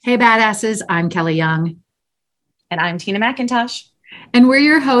Hey, badasses, I'm Kelly Young. And I'm Tina McIntosh. And we're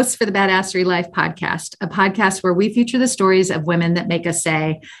your hosts for the Badassery Life podcast, a podcast where we feature the stories of women that make us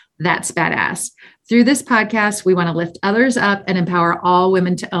say, that's badass. Through this podcast, we want to lift others up and empower all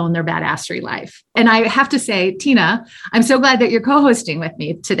women to own their badassery life. And I have to say, Tina, I'm so glad that you're co-hosting with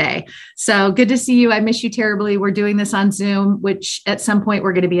me today. So good to see you. I miss you terribly. We're doing this on Zoom, which at some point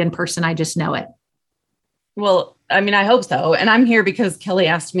we're going to be in person. I just know it. Well, I hope so. And I'm here because Kelly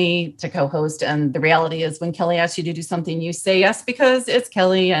asked me to co-host. And the reality is when Kelly asks you to do something, you say yes, because it's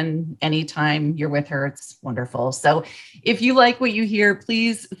Kelly. And anytime you're with her, it's wonderful. So if you like what you hear,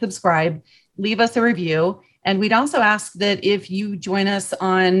 please subscribe, leave us a review. And we'd also ask that if you join us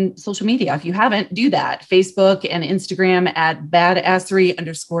on social media, if you haven't, do that. Facebook and Instagram at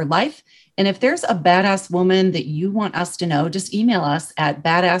badassery_life. And if there's a badass woman that you want us to know, just email us at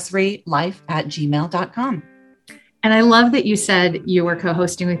badasserylife@gmail.com. And I love that you said you were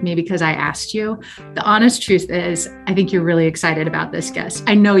co-hosting with me because I asked you. The honest truth is, I think you're really excited about this guest.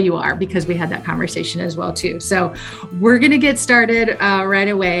 I know you are because we had that conversation as well too. So we're going to get started right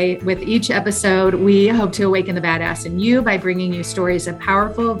away with each episode. We hope to awaken the badass in you by bringing you stories of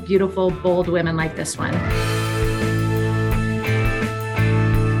powerful, beautiful, bold women like this one.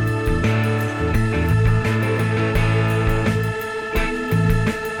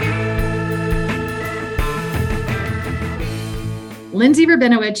 Lindsay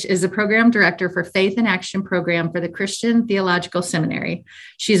Rabinowitz is the program director for Faith in Action program for the Christian Theological Seminary.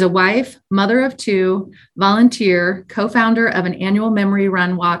 She's a wife, mother of two, volunteer, co-founder of an annual memory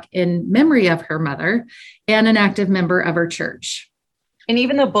run walk in memory of her mother, and an active member of her church. And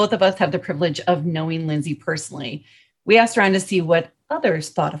even though both of us have the privilege of knowing Lindsay personally, we asked around to see what others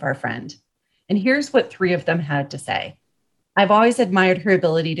thought of our friend. And here's what three of them had to say. I've always admired her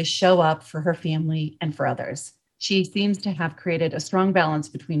ability to show up for her family and for others. She seems to have created a strong balance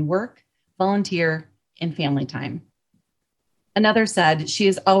between work, volunteer, and family time. Another said, she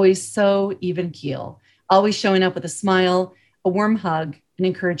is always so even keel, always showing up with a smile, a warm hug, an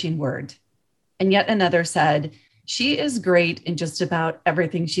encouraging word. And yet another said, she is great in just about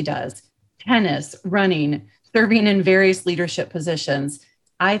everything she does. Tennis, running, serving in various leadership positions.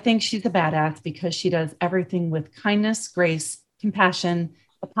 I think she's a badass because she does everything with kindness, grace, compassion,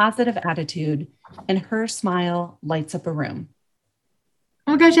 a positive attitude, and her smile lights up a room.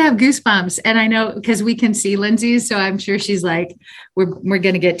 Oh my gosh, I have goosebumps. And I know because we can see Lindsay, so I'm sure she's like, we're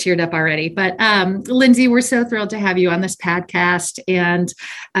going to get teared up already. But Lindsay, we're so thrilled to have you on this podcast. And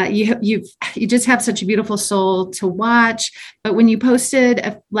you just have such a beautiful soul to watch. But when you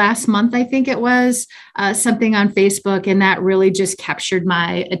posted last month, I think it was something on Facebook, and that really just captured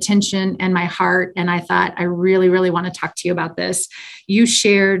my attention and my heart. And I thought, I really, really want to talk to you about this. You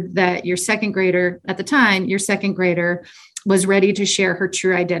shared that your second grader was ready to share her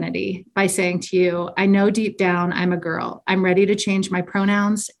true identity by saying to you, I know deep down I'm a girl. I'm ready to change my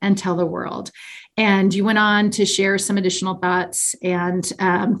pronouns and tell the world. And you went on to share some additional thoughts and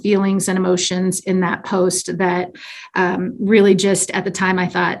feelings and emotions in that post that really just at the time I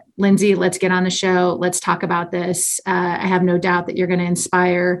thought, Lindsay, let's get on the show. Let's talk about this. I have no doubt that you're going to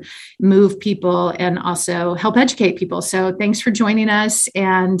inspire, move people, and also help educate people. So thanks for joining us.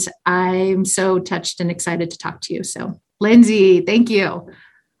 And I'm so touched and excited to talk to you. So Lindsay, thank you.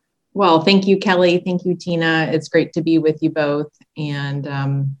 Well, thank you, Kelly. Thank you, Tina. It's great to be with you both and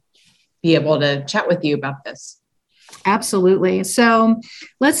be able to chat with you about this. Absolutely. So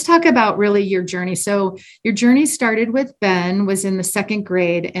let's talk about really your journey. So your journey started with Ben, was in the second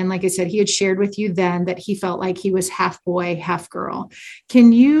grade. And like I said, he had shared with you then that he felt like he was half boy, half girl.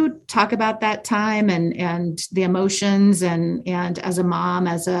 Can you talk about that time and the emotions and as a mom,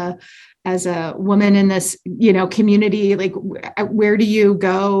 as a woman in this, community, like where do you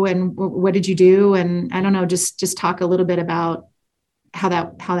go and what did you do? And I don't know, just talk a little bit about how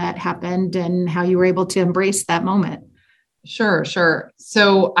that happened and how you were able to embrace that moment. Sure.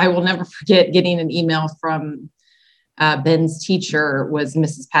 So I will never forget getting an email from Ben's teacher, was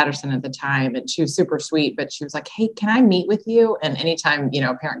Mrs. Patterson at the time. And she was super sweet, but she was like, hey, can I meet with you? And anytime,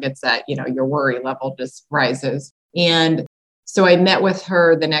 a parent gets that, your worry level just rises. And so I met with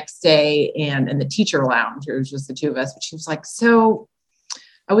her the next day and in the teacher lounge. It was just the two of us, but she was like, so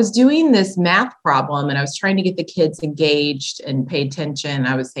I was doing this math problem and I was trying to get the kids engaged and pay attention.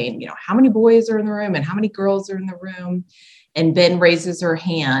 I was saying, how many boys are in the room and how many girls are in the room? And Ben raises her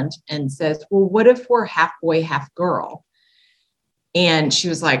hand and says, well, what if we're half boy, half girl? And she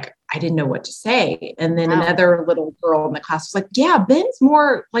was like, I didn't know what to say. And then another little girl in the class was like, yeah, Ben's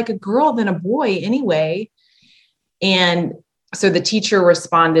more like a girl than a boy anyway. And so the teacher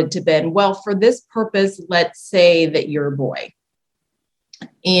responded to Ben, well, for this purpose, let's say that you're a boy.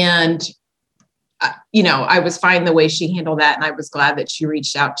 And, I was fine the way she handled that. And I was glad that she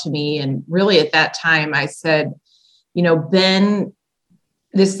reached out to me. And really at that time I said, Ben,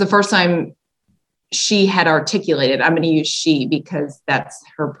 this is the first time she had articulated, I'm going to use she because that's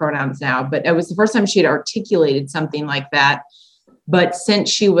her pronouns now, but it was the first time she had articulated something like that. But since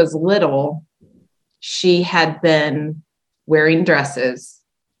she was little, she had been wearing dresses.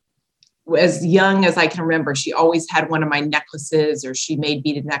 As young as I can remember, she always had one of my necklaces, or she made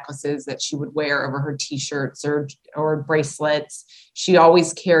beaded necklaces that she would wear over her t-shirts or bracelets. She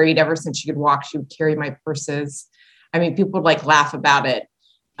always carried, ever since she could walk, she would carry my purses. I mean, people would laugh about it.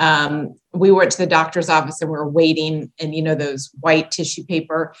 We went to the doctor's office and we were waiting, and those white tissue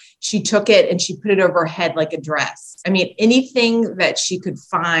paper, she took it and she put it over her head like a dress. I mean, anything that she could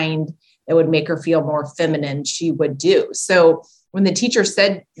find that would make her feel more feminine, she would do. So when the teacher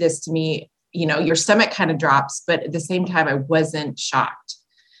said this to me, your stomach kind of drops, but at the same time, I wasn't shocked.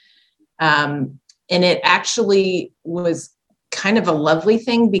 And it actually was kind of a lovely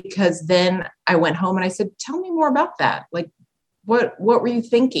thing, because then I went home and I said, tell me more about that. Like, what were you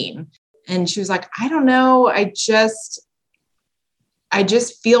thinking? And she was like, I don't know. I just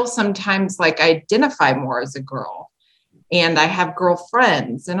feel sometimes like I identify more as a girl, and I have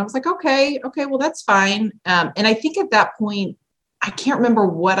girlfriends. And I was like, okay, well, that's fine. And I think at that point, I can't remember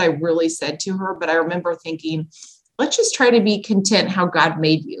what I really said to her, but I remember thinking, let's just try to be content how God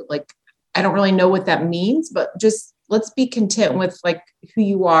made you. Like, I don't really know what that means, but just let's be content with like who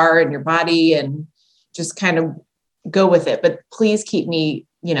you are and your body, and just kind of go with it. But please keep me,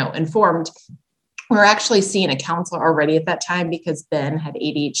 informed. We're actually seeing a counselor already at that time because Ben had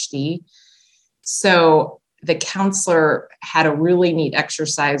ADHD. So the counselor had a really neat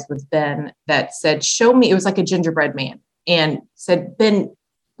exercise with Ben that said, show me, it was like a gingerbread man, and said, Ben,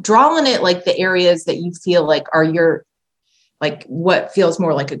 draw in it like the areas that you feel like are your, like what feels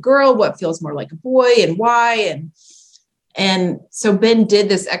more like a girl, what feels more like a boy, and why. And so Ben did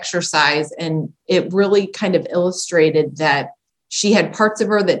this exercise, and it really kind of illustrated that she had parts of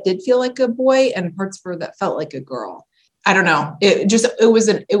her that did feel like a boy and parts of her that felt like a girl. I don't know.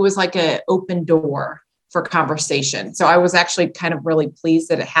 It was like an open door for conversation. So I was actually kind of really pleased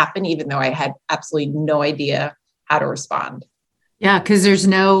that it happened, even though I had absolutely no idea how to respond. Yeah, because there's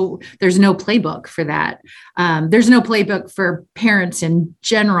no playbook for that. There's no playbook for parents in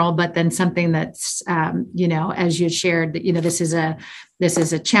general, but then something that's as you shared, that this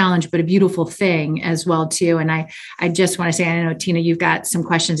is a challenge, but a beautiful thing as well too. And I just want to say, I know, Tina, you've got some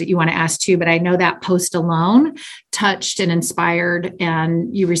questions that you want to ask too, but I know that post alone touched and inspired,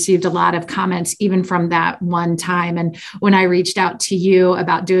 and you received a lot of comments even from that one time. And when I reached out to you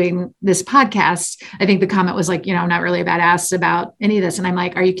about doing this podcast, I think the comment was like, I'm not really a badass about any of this. And I'm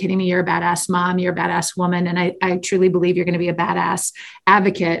like, are you kidding me? You're a badass mom. You're a badass woman. And I truly believe you're going to be a badass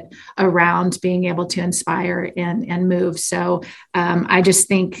advocate around being able to inspire and move. So I just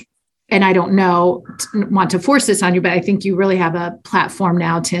think, and I don't want to force this on you, but I think you really have a platform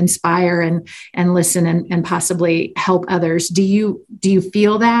now to inspire and listen and possibly help others. Do you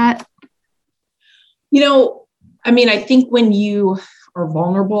feel that? I think when you are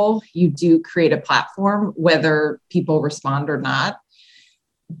vulnerable, you do create a platform, whether people respond or not.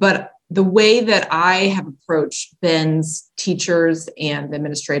 But the way that I have approached Ben's teachers and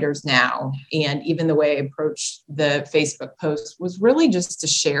administrators now, and even the way I approached the Facebook post, was really just to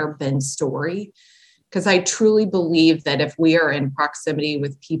share Ben's story. Because I truly believe that if we are in proximity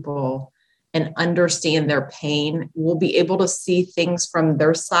with people and understand their pain, we'll be able to see things from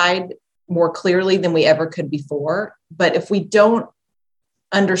their side more clearly than we ever could before. But if we don't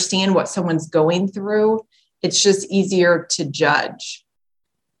understand what someone's going through, it's just easier to judge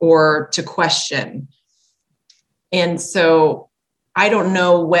or to question. And so I don't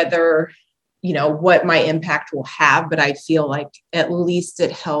know whether, what my impact will have, but I feel like at least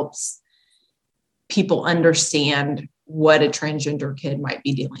it helps people understand what a transgender kid might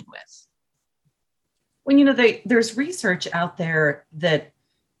be dealing with. Well, there's research out there that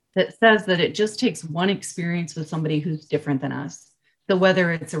says that it just takes one experience with somebody who's different than us. So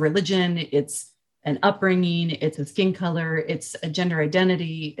whether it's a religion, it's an upbringing, it's a skin color, it's a gender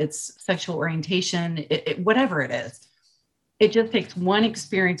identity, it's sexual orientation, whatever it is. It just takes one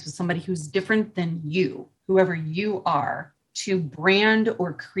experience with somebody who's different than you, whoever you are, to brand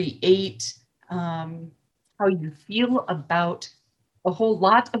or create how you feel about a whole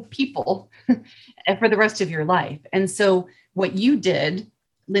lot of people for the rest of your life. And so what you did,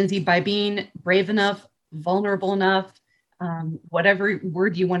 Lindsay, by being brave enough, vulnerable enough, whatever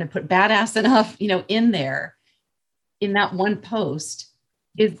word you want to put, badass enough, in there, in that one post,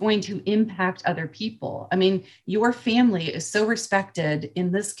 is going to impact other people. I mean, your family is so respected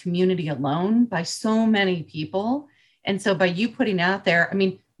in this community alone by so many people. And so by you putting out there, I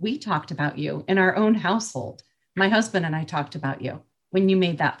mean, we talked about you in our own household. My husband and I talked about you when you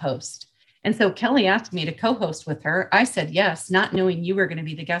made that post. And so Kelly asked me to co-host with her. I said yes, not knowing you were going to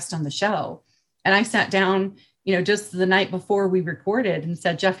be the guest on the show. And I sat down, just the night before we recorded and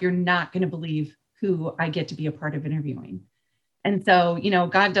said, Jeff, you're not going to believe who I get to be a part of interviewing. And so,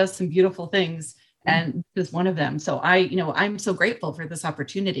 God does some beautiful things, and this is one of them. So I'm so grateful for this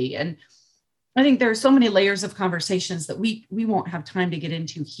opportunity. And I think there are so many layers of conversations that we won't have time to get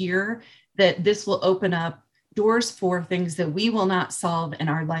into here, that this will open up doors for things that we will not solve in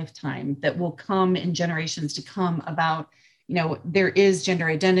our lifetime, that will come in generations to come about, there is gender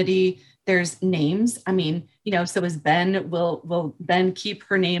identity, there's names. I mean, so is Ben, will Ben keep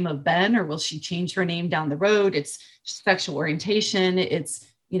her name of Ben, or will she change her name down the road? It's sexual orientation. It's,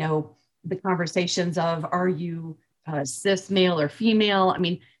 the conversations of, are you cis male or female? I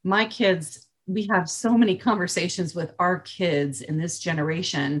mean, my kids, we have so many conversations with our kids in this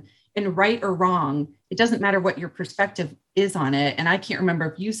generation, and right or wrong, it doesn't matter what your perspective is on it. And I can't remember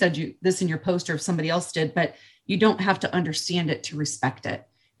if you said this in your post or if somebody else did, but you don't have to understand it to respect it.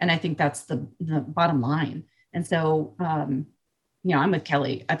 And I think that's the bottom line. And so, I'm with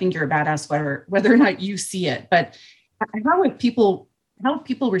Kelly. I think you're a badass, whether or not you see it. But how have people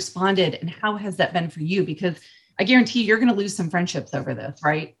responded, and how has that been for you? Because I guarantee you're going to lose some friendships over this,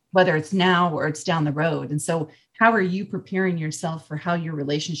 right? Whether it's now or it's down the road. And so how are you preparing yourself for how your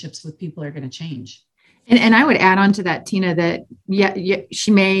relationships with people are going to change? And I would add on to that, Tina, that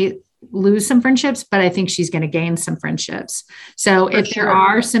she may lose some friendships, but I think she's going to gain some friendships. So if there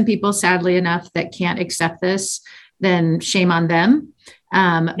are some people, sadly enough, that can't accept this, then shame on them.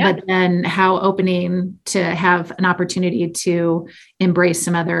 But then how opening to have an opportunity to embrace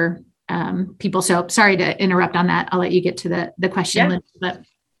some other people. So sorry to interrupt on that. I'll let you get to the question. Yeah.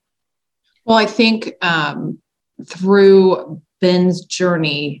 Well, I think through Ben's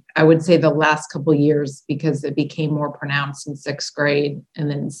journey, I would say the last couple of years, because it became more pronounced in 6th grade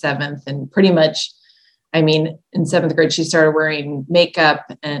and then 7th, and pretty much, in 7th grade, she started wearing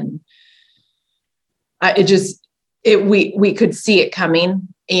makeup, and we could see it coming.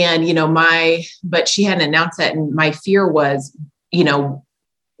 And, but she hadn't announced that. And my fear was,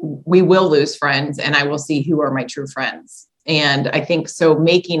 we will lose friends, and I will see who are my true friends. And I think so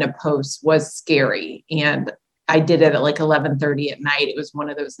making a post was scary. And I did it at like 11:30 at night. It was one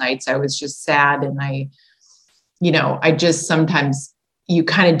of those nights I was just sad. And I just, sometimes you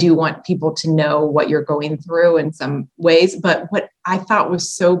kind of do want people to know what you're going through in some ways. But what I thought was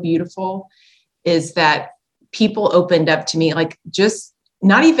so beautiful is that people opened up to me, like, just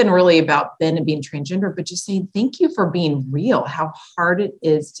not even really about Ben and being transgender, but just saying, thank you for being real, how hard it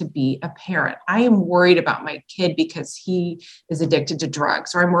is to be a parent. I am worried about my kid because he is addicted to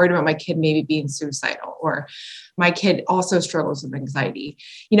drugs, or I'm worried about my kid maybe being suicidal, or my kid also struggles with anxiety.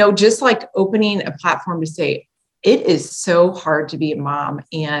 Just like opening a platform to say, it is so hard to be a mom,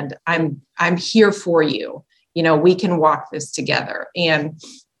 and I'm here for you. We can walk this together.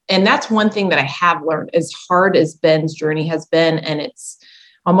 And that's one thing that I have learned, as hard as Ben's journey has been, and it's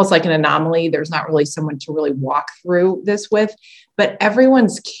almost like an anomaly. There's not really someone to really walk through this with, but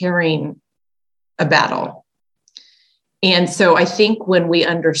everyone's carrying a battle. And so I think when we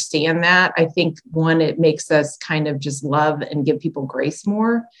understand that, I think one, it makes us kind of just love and give people grace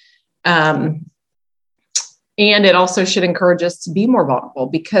more. And it also should encourage us to be more vulnerable,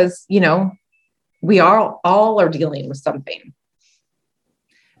 because, we all are dealing with something.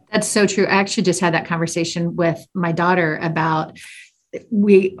 That's so true. I actually just had that conversation with my daughter about,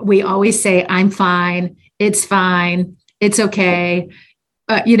 we always say, I'm fine. It's okay.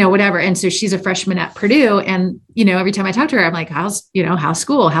 Whatever. And so she's a freshman at Purdue. And, every time I talk to her, I'm like, how's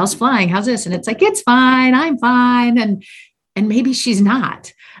school? How's flying? How's this? And it's like, it's fine. I'm fine. And maybe she's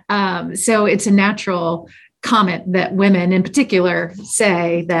not. So it's a natural comment that women in particular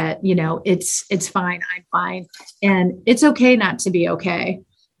say that, it's fine. I'm fine. And it's okay not to be okay.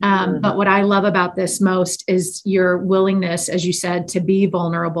 But what I love about this most is your willingness, as you said, to be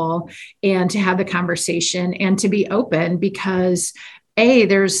vulnerable and to have the conversation and to be open, because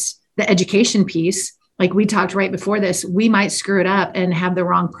there's the education piece. Like we talked right before this, we might screw it up and have the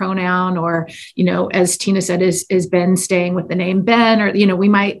wrong pronoun, or, as Tina said, is Ben staying with the name Ben, or, we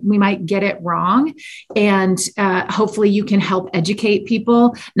might get it wrong. And hopefully you can help educate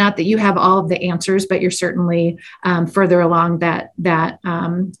people. Not that you have all of the answers, but you're certainly further along that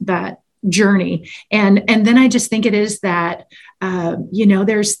journey. And then I just think it is that,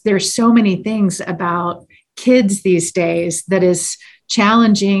 there's so many things about kids these days that is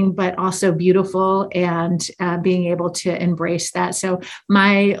challenging, but also beautiful, and being able to embrace that. So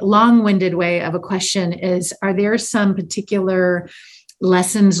my long-winded way of a question is, are there some particular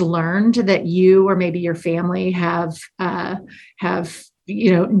lessons learned that you or maybe your family have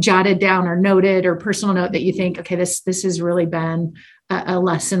jotted down or noted, or personal note that you think, okay, this has really been a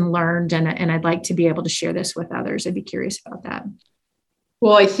lesson learned, and I'd like to be able to share this with others? I'd be curious about that.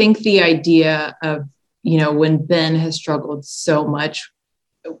 Well, I think the idea of, when Ben has struggled so much,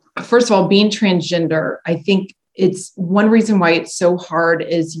 first of all, being transgender, I think it's one reason why it's so hard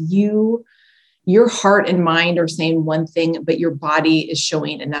is your heart and mind are saying one thing, but your body is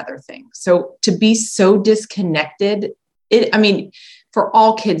showing another thing. So to be so disconnected, for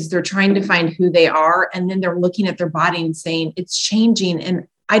all kids, they're trying to find who they are. And then they're looking at their body and saying, it's changing. And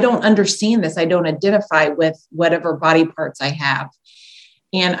I don't understand this. I don't identify with whatever body parts I have.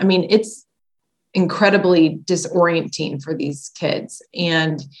 And it's incredibly disorienting for these kids.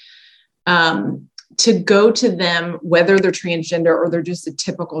 And to go to them, whether they're transgender or they're just a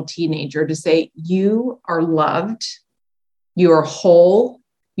typical teenager, to say, you are loved, you are whole,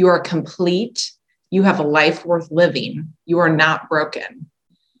 you are complete, you have a life worth living, you are not broken.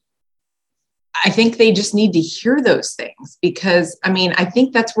 I think they just need to hear those things, because I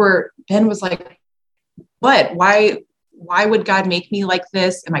think that's where Ben was like, what? Why would God make me like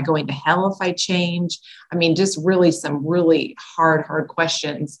this? Am I going to hell if I change? Just really some really hard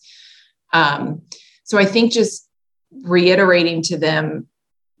questions. So I think just reiterating to them,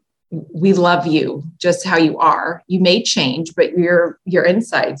 we love you just how you are. You may change, but your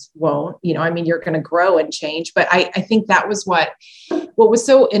insides won't. You're going to grow and change. But I think that was what was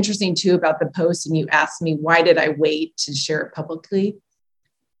so interesting too about the post. And you asked me, why did I wait to share it publicly?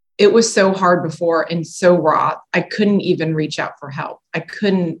 It was so hard before and so raw. I couldn't even reach out for help.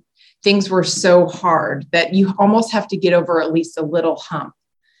 Things were so hard that you almost have to get over at least a little hump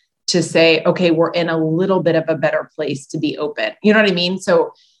to say, okay, we're in a little bit of a better place to be open. You know what I mean?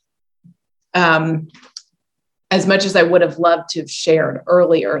 So as much as I would have loved to have shared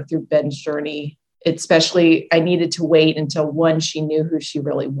earlier through Ben's journey, especially I needed to wait until, one, she knew who she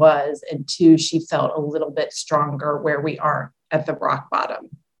really was, and two, she felt a little bit stronger where we aren't at the rock bottom,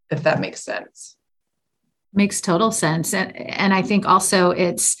 if that makes sense. Makes total sense. And I think also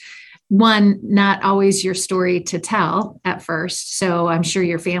it's, one, not always your story to tell at first. So I'm sure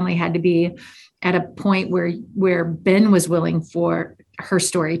your family had to be at a point where Ben was willing for her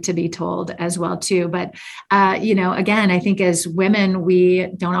story to be told as well too. But, again, I think as women, we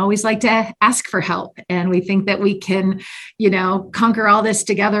don't always like to ask for help, and we think that we can, conquer all this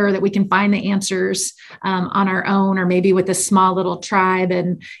together, or that we can find the answers on our own, or maybe with a small little tribe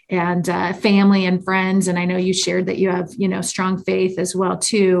and family and friends. And I know you shared that you have, strong faith as well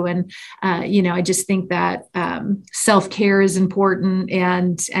too. And, I just think that self-care is important.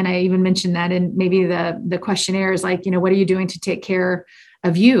 And I even mentioned that in maybe the questionnaire is like, what are you doing to take care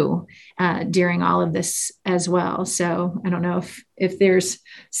of you during all of this as well? So I don't know if there's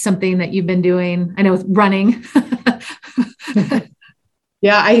something that you've been doing. I know with running.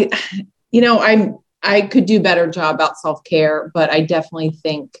 Yeah, I could do a better job about self-care, but I definitely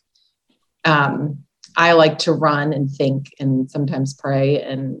think I like to run and think and sometimes pray.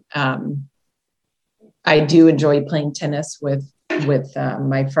 And I do enjoy playing tennis with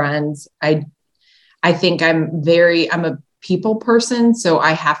my friends. I think I'm a people person. So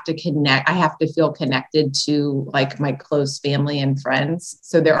I have to connect. I have to feel connected to like my close family and friends.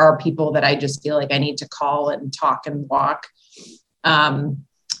 So there are people that I just feel like I need to call and talk and walk.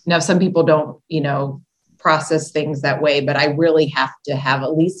 Now some people don't, process things that way, but I really have to have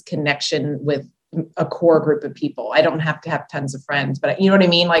at least connection with a core group of people. I don't have to have tons of friends, but you know what I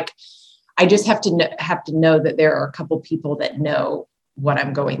mean? Like, I just have to know that there are a couple people that know what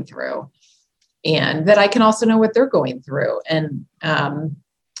I'm going through, and that I can also know what they're going through. And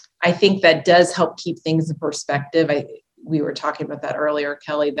I think that does help keep things in perspective. We were talking about that earlier,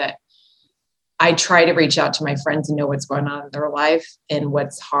 Kelly, that I try to reach out to my friends and know what's going on in their life and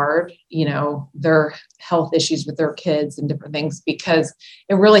what's hard, their health issues with their kids and different things, because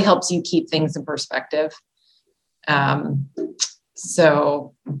it really helps you keep things in perspective.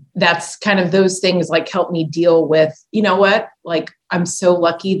 So that's kind of those things like help me deal with, like, I'm so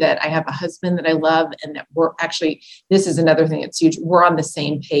lucky that I have a husband that I love, and that this is another thing that's huge. We're on the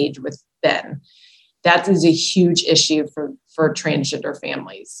same page with Ben. That is a huge issue for transgender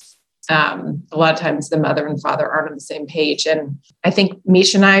families. A lot of times the mother and father aren't on the same page. And I think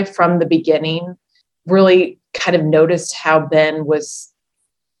Misha and I, from the beginning, really kind of noticed how Ben was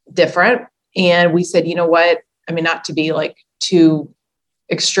different. And we said, you know what? Not to be like too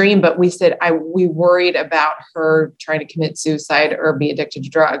extreme, but we said, we worried about her trying to commit suicide or be addicted to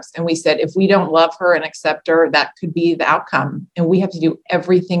drugs. And we said, if we don't love her and accept her, that could be the outcome. And we have to do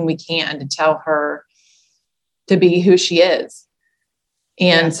everything we can to tell her to be who she is.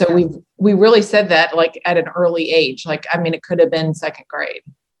 And so we really said that like at an early age, like, I mean, it could have been second grade.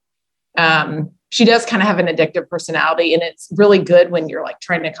 She does kind of have an addictive personality, and it's really good when you're like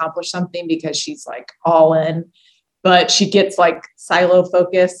trying to accomplish something because she's like all in, but she gets like silo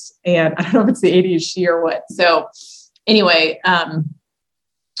focused, and I don't know if it's the ADHD or what. So anyway, I'm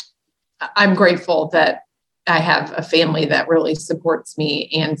grateful that I have a family that really supports me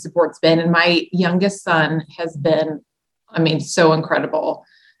and supports Ben. And my youngest son has been, I mean, so incredible.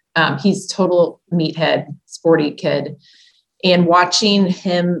 He's total meathead, sporty kid. And watching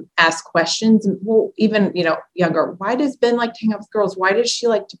him ask questions, well, even, younger, why does Ben like to hang out with girls? Why does she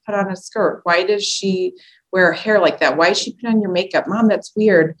like to put on a skirt? Why does she wear hair like that? Why does she put on your makeup? Mom, that's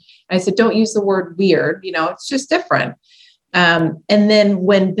weird. And I said, don't use the word weird. It's just different. And then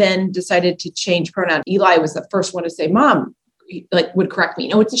when Ben decided to change pronoun, Eli was the first one to say, Mom, like would correct me.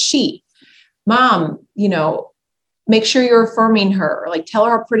 No, it's a she. Mom, make sure you're affirming her, like tell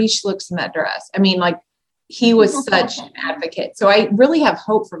her how pretty she looks in that dress. I mean, like, he was such an advocate. So I really have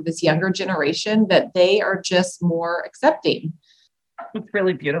hope from this younger generation that they are just more accepting. It's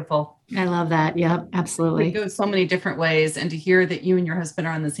really beautiful. I love that. Yeah, absolutely. It goes so many different ways. And to hear that you and your husband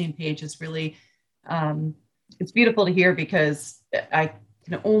are on the same page is really, it's beautiful to hear, because I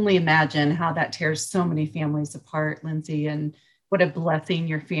can only imagine how that tears so many families apart, Lindsay, and what a blessing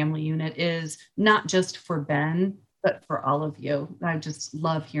your family unit is, not just for Ben, but for all of you. I just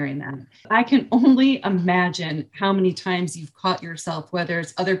love hearing that. I can only imagine how many times you've caught yourself, whether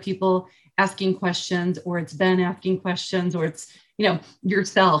it's other people asking questions, or it's Ben asking questions, or it's,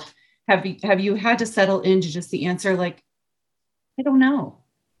 yourself. Have you had to settle into just the answer, like, I don't know?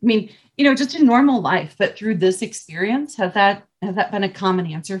 I mean, just in normal life, but through this experience, has that been a common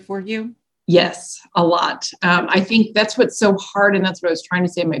answer for you? Yes, a lot. I think that's what's so hard. And that's what I was trying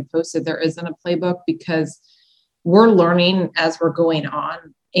to say in my post, that there isn't a playbook, because we're learning as we're going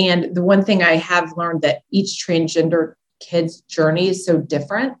on. And the one thing I have learned, that each transgender kid's journey is so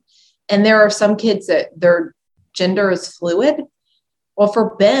different. And there are some kids that their gender is fluid. Well,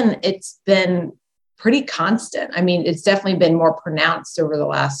 for Ben, it's been pretty constant. I mean, it's definitely been more pronounced over the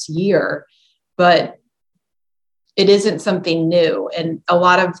last year, but it isn't something new. And a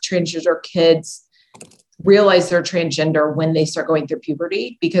lot of transgender kids realize they're transgender when they start going through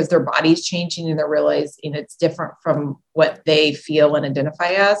puberty, because their body's changing and they're realizing it's different from what they feel and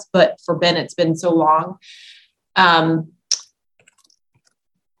identify as. But for Ben, it's been so long.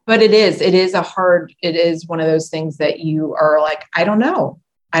 But it is one of those things that you are like, I don't know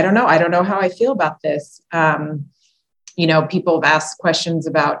how I feel about this. People have asked questions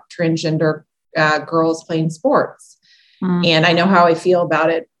about transgender girls playing sports. And I know how I feel about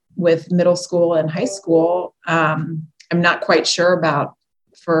it with middle school and high school. I'm not quite sure about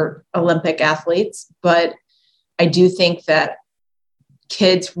for Olympic athletes, but I do think that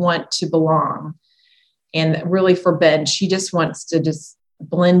kids want to belong. And really for Ben, she just wants to just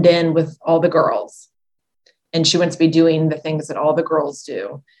blend in with all the girls. And she wants to be doing the things that all the girls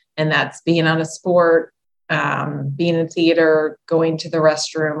do. And that's being on a sport, being in theater, going to the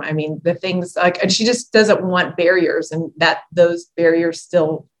restroom. I mean, the things like, and she just doesn't want barriers, and that those barriers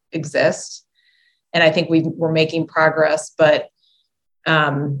still exist. And I think we're making progress, but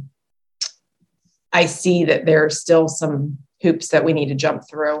I see that there are still some hoops that we need to jump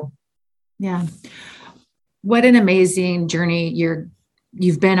through. Yeah. What an amazing journey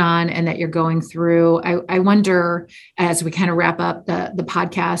you've been on and that you're going through. I wonder, as we kind of wrap up the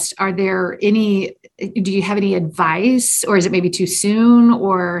podcast, do you have any advice, or is it maybe too soon,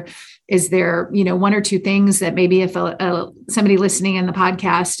 or is there, one or two things that maybe if somebody listening in the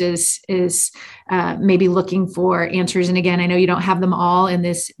podcast is maybe looking for answers? And again, I know you don't have them all in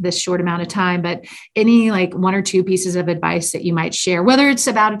this short amount of time, but any like one or two pieces of advice that you might share, whether it's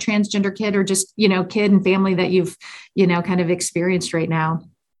about a transgender kid or just, kid and family that you've, kind of experienced right now?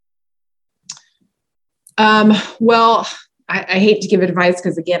 Well, I hate to give advice,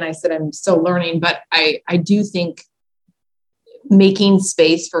 because again, I said, I'm still learning, but I do think making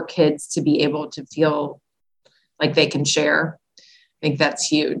space for kids to be able to feel like they can share, I think that's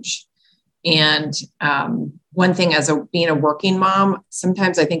huge. And one thing, being a working mom,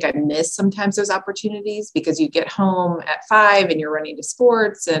 sometimes I think I miss those opportunities, because you get home at 5 and you're running to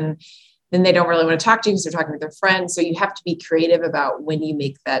sports, and then they don't really want to talk to you because they're talking with their friends. So you have to be creative about when you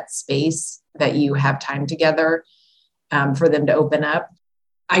make that space that you have time together for them to open up.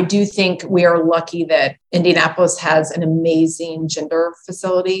 I do think we are lucky that Indianapolis has an amazing gender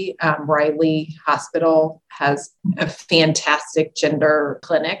facility. Riley Hospital has a fantastic gender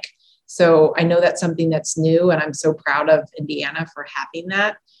clinic. So I know that's something that's new, and I'm so proud of Indiana for having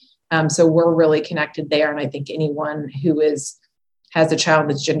that. So we're really connected there. And I think anyone who has a child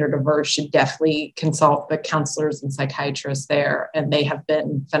that's gender diverse should definitely consult the counselors and psychiatrists there. And they have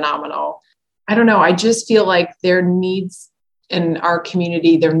been phenomenal. I don't know. I just feel like in our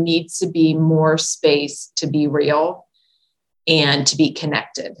community, there needs to be more space to be real and to be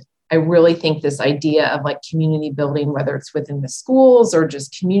connected. I really think this idea of like community building, whether it's within the schools or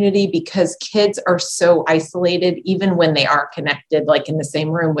just community, because kids are so isolated, even when they are connected, like in the same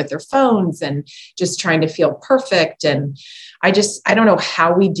room with their phones and just trying to feel perfect. And I don't know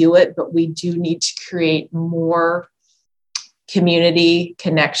how we do it, but we do need to create more community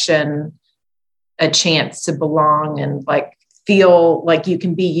connection, a chance to belong and like feel like you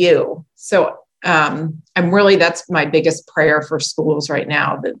can be you. So that's my biggest prayer for schools right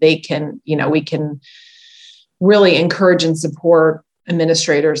now, that they can, we can really encourage and support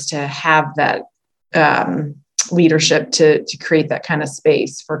administrators to have that leadership to create that kind of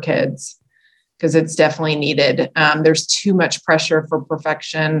space for kids, because it's definitely needed. There's too much pressure for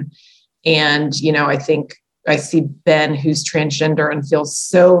perfection. And, I think I see Ben, who's transgender, and feels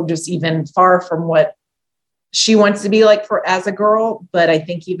so just even far from what she wants to be like as a girl. But I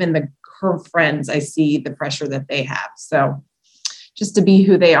think even her friends, I see the pressure that they have. So just to be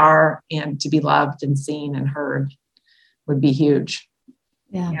who they are and to be loved and seen and heard would be huge.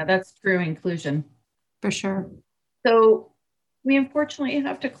 Yeah, that's true inclusion. For sure. So we unfortunately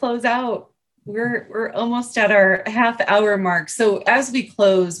have to close out. We're almost at our half-hour mark. So as we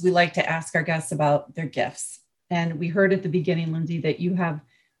close, we like to ask our guests about their gifts. And we heard at the beginning, Lindsay, that you have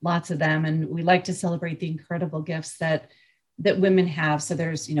lots of them, and we like to celebrate the incredible gifts that women have. So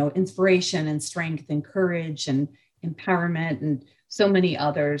there's, inspiration and strength and courage and empowerment and so many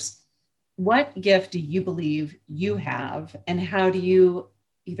others. What gift do you believe you have, and how do you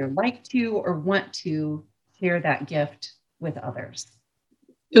either like to or want to share that gift with others?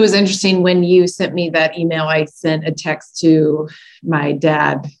 It was interesting when you sent me that email. I sent a text to my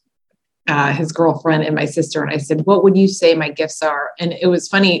dad, his girlfriend, and my sister. And I said, what would you say my gifts are? And it was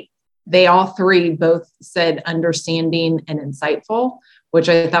funny. They all three both said understanding and insightful, which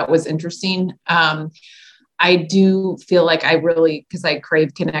I thought was interesting. I do feel like because I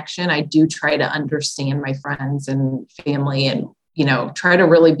crave connection, I do try to understand my friends and family and, try to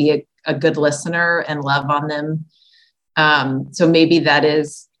really be a good listener and love on them. So maybe that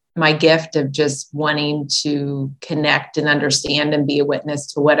is my gift of just wanting to connect and understand and be a witness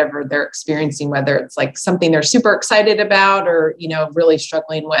to whatever they're experiencing, whether it's like something they're super excited about or, really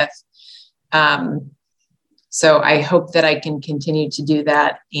struggling with. So I hope that I can continue to do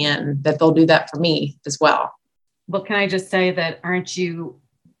that and that they'll do that for me as well. Well, can I just say that aren't you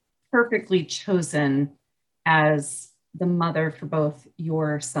perfectly chosen as the mother for both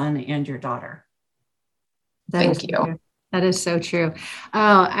your son and your daughter? Thank you. That is so true.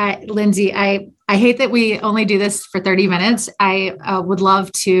 Oh, Lindsay, I hate that we only do this for 30 minutes. I would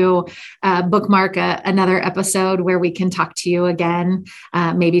love to bookmark another episode where we can talk to you again,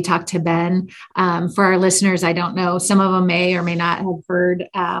 maybe talk to Ben. For our listeners, I don't know, some of them may or may not have heard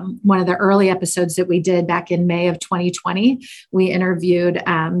one of the early episodes that we did back in May of 2020. We interviewed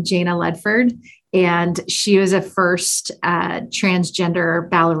Jana Ledford, and she was a first transgender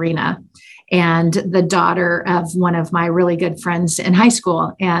ballerina and the daughter of one of my really good friends in high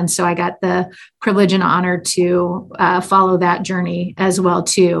school. And so I got the privilege and honor to follow that journey as well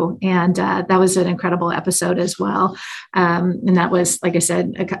too. And that was an incredible episode as well. And that was, like I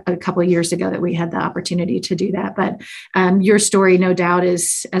said, a couple of years ago that we had the opportunity to do that. But your story, no doubt,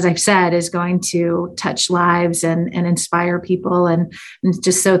 is, as I've said, is going to touch lives and inspire people. And I'm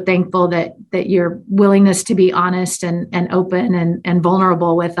just so thankful that your willingness to be honest and open and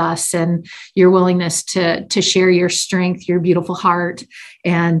vulnerable with us, and your willingness to share your strength, your beautiful heart,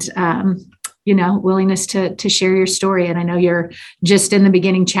 and willingness to share your story. And I know you're just in the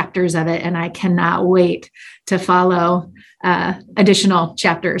beginning chapters of it, and I cannot wait to follow additional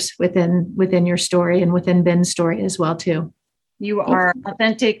chapters within your story and within Ben's story as well too. You are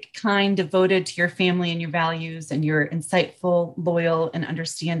authentic, kind, devoted to your family and your values, and you're insightful, loyal, and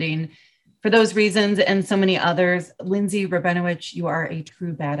understanding. For those reasons and so many others, Lindsay Rabinowitz, you are a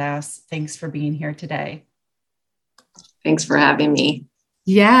true badass. Thanks for being here today. Thanks for having me.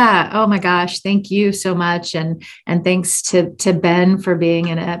 Yeah. Oh my gosh. Thank you so much. And thanks to Ben for being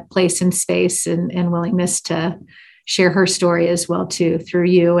in a place and space and willingness to share her story as well too, through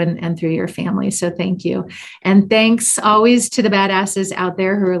you and through your family. So thank you. And thanks always to the badasses out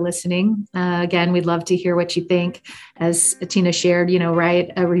there who are listening. Again, we'd love to hear what you think. As Tina shared,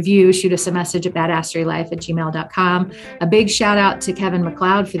 write a review, shoot us a message at badasserylife@gmail.com. A big shout out to Kevin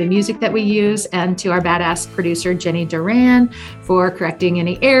MacLeod for the music that we use, and to our badass producer, Jenny Duran, for correcting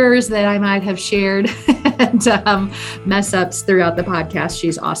any errors that I might have shared and mess ups throughout the podcast.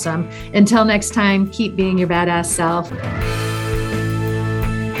 She's awesome. Until next time, keep being your badass self.